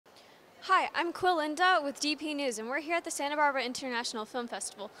Hi, I'm Quillinda with DPNews, and we're here at the Santa Barbara International Film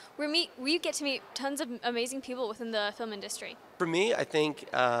Festival, where we get to meet tons of amazing people within the film industry. For me, I think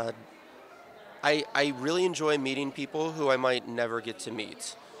I really enjoy meeting people who I might never get to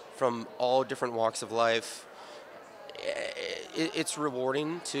meet from all different walks of life. It's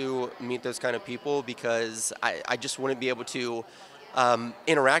rewarding to meet those kind of people because I just wouldn't be able to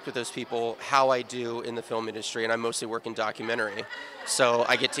interact with those people how I do in the film industry, and I mostly work in documentary. So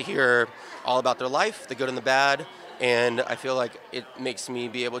I get to hear all about their life, the good and the bad, and I feel like it makes me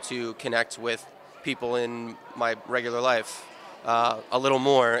be able to connect with people in my regular life a little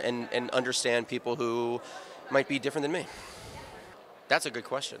more and understand people who might be different than me. That's a good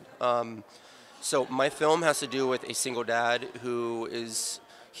question. So my film has to do with a single dad who is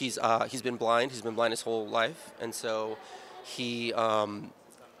he's been blind. He's been blind his whole life, and so he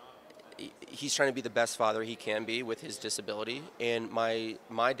he's trying to be the best father he can be with his disability. And my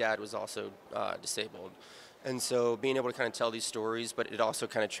dad was also disabled, and so being able to kind of tell these stories, but it also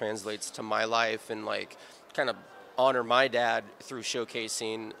kind of translates to my life and like kind of honor my dad through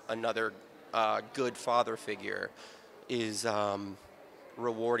showcasing another good father figure is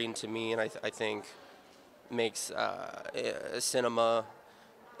rewarding to me, and I think makes cinema.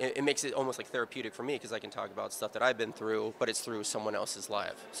 It makes it almost like therapeutic for me because I can talk about stuff that I've been through, but it's through someone else's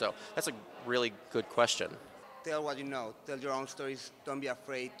life. So that's a really good question. Tell what you know. Tell your own stories. Don't be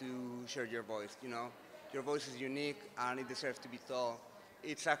afraid to share your voice. Your voice is unique and it deserves to be told.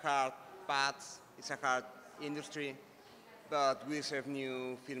 It's a hard path. It's a hard industry, but we deserve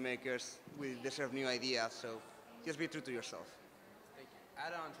new filmmakers. We deserve new ideas. So just be true to yourself. Thank you.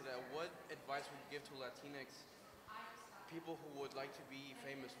 Add on to that, what advice would you give to Latinx people who would like to be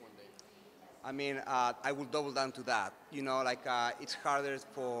famous one day? I mean, I will double down to that. It's harder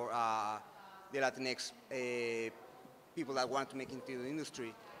for the Latinx people that want to make it into the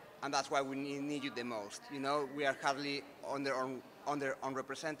industry, and that's why we need you the most. We are hardly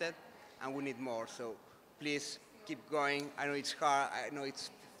underrepresented, and we need more. So please keep going. I know it's hard. I know it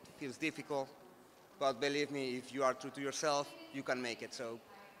feels difficult, but believe me, if you are true to yourself, you can make it. So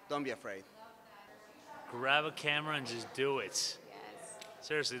don't be afraid. Grab a camera and just do it. Yes.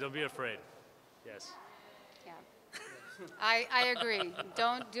 Seriously, don't be afraid. Yes. Yeah. I agree.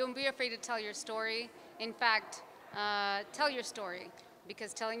 Don't be afraid to tell your story. In fact, tell your story,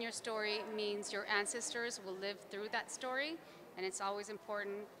 because telling your story means your ancestors will live through that story, and it's always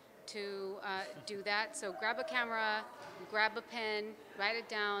important to do that. So grab a camera, grab a pen, write it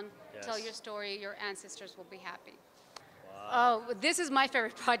down, Yes. tell your story. Your ancestors will be happy. Oh, this is my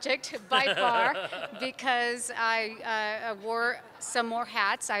favorite project by far because I wore some more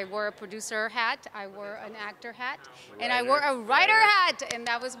hats. I wore a producer hat, I wore an actor hat, and I wore a writer hat, and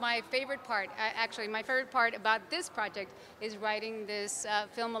that was my favorite part. Actually, my favorite part about this project is writing this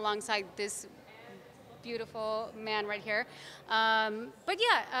film alongside this beautiful man right here. But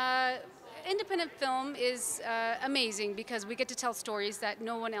yeah, independent film is amazing because we get to tell stories that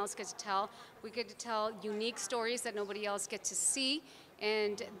no one else gets to tell. We get to tell unique stories that nobody else gets to see.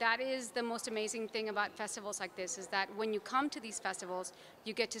 And that is the most amazing thing about festivals like this, is that when you come to these festivals,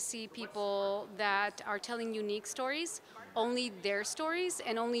 you get to see people that are telling unique stories, only their stories,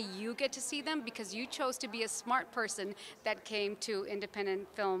 and only you get to see them because you chose to be a smart person that came to independent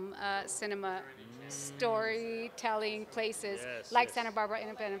film cinema storytelling places Yes, like yes. Santa Barbara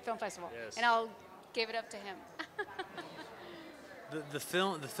Independent Film Festival. Yes. And I'll give it up to him. The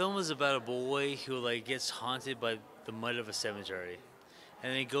film is about a boy who like gets haunted by the mud of a cemetery,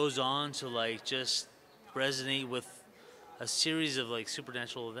 and it goes on to like just resonate with a series of like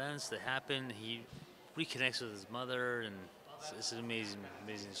supernatural events that happen. He reconnects with his mother, and it's an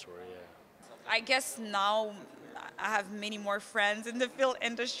amazing story. Yeah. I guess now I have many more friends in the film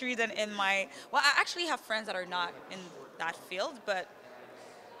industry than in my. Well, I actually have friends that are not in that field, but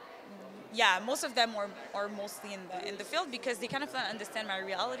yeah, most of them are mostly in the field because they kind of understand my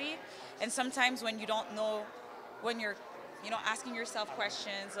reality. And sometimes when you don't know, when you're asking yourself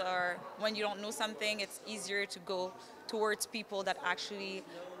questions, or when you don't know something, it's easier to go towards people that actually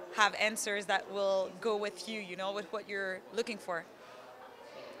have answers that will go with you, with what you're looking for.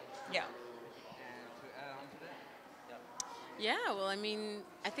 Yeah. Yeah, well, I mean,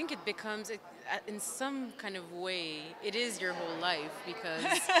 I think it becomes, in some kind of way, it is your whole life because,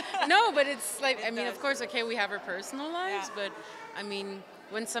 no, but it's like, I mean, of course, okay, we have our personal lives, Yeah. but I mean,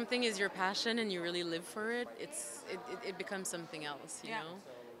 when something is your passion and you really live for it, it becomes something else, you Yeah. know?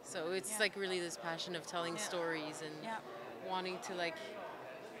 So it's Yeah. like really this passion of telling stories and Yeah. wanting to like,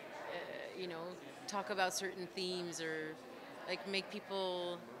 talk about certain themes or like make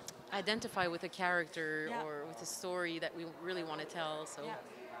people identify with a character Yeah. or with a story that we really want to tell. So Yeah.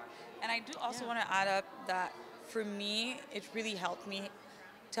 And I do also want to add up that for me, it really helped me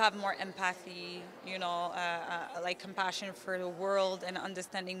to have more empathy, like compassion for the world and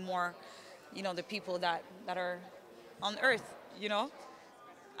understanding more, the people that are on Earth,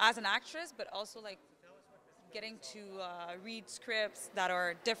 as an actress, but also like getting to read scripts that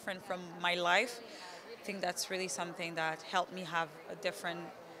are different from my life. I think that's really something that helped me have a different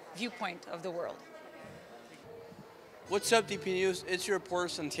viewpoint of the world. What's up, DP News? It's your reporter,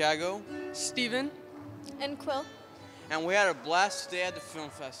 Santiago. Steven. And Quill. And we had a blast today at the film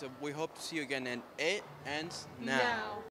festival. We hope to see you again, and it ends now.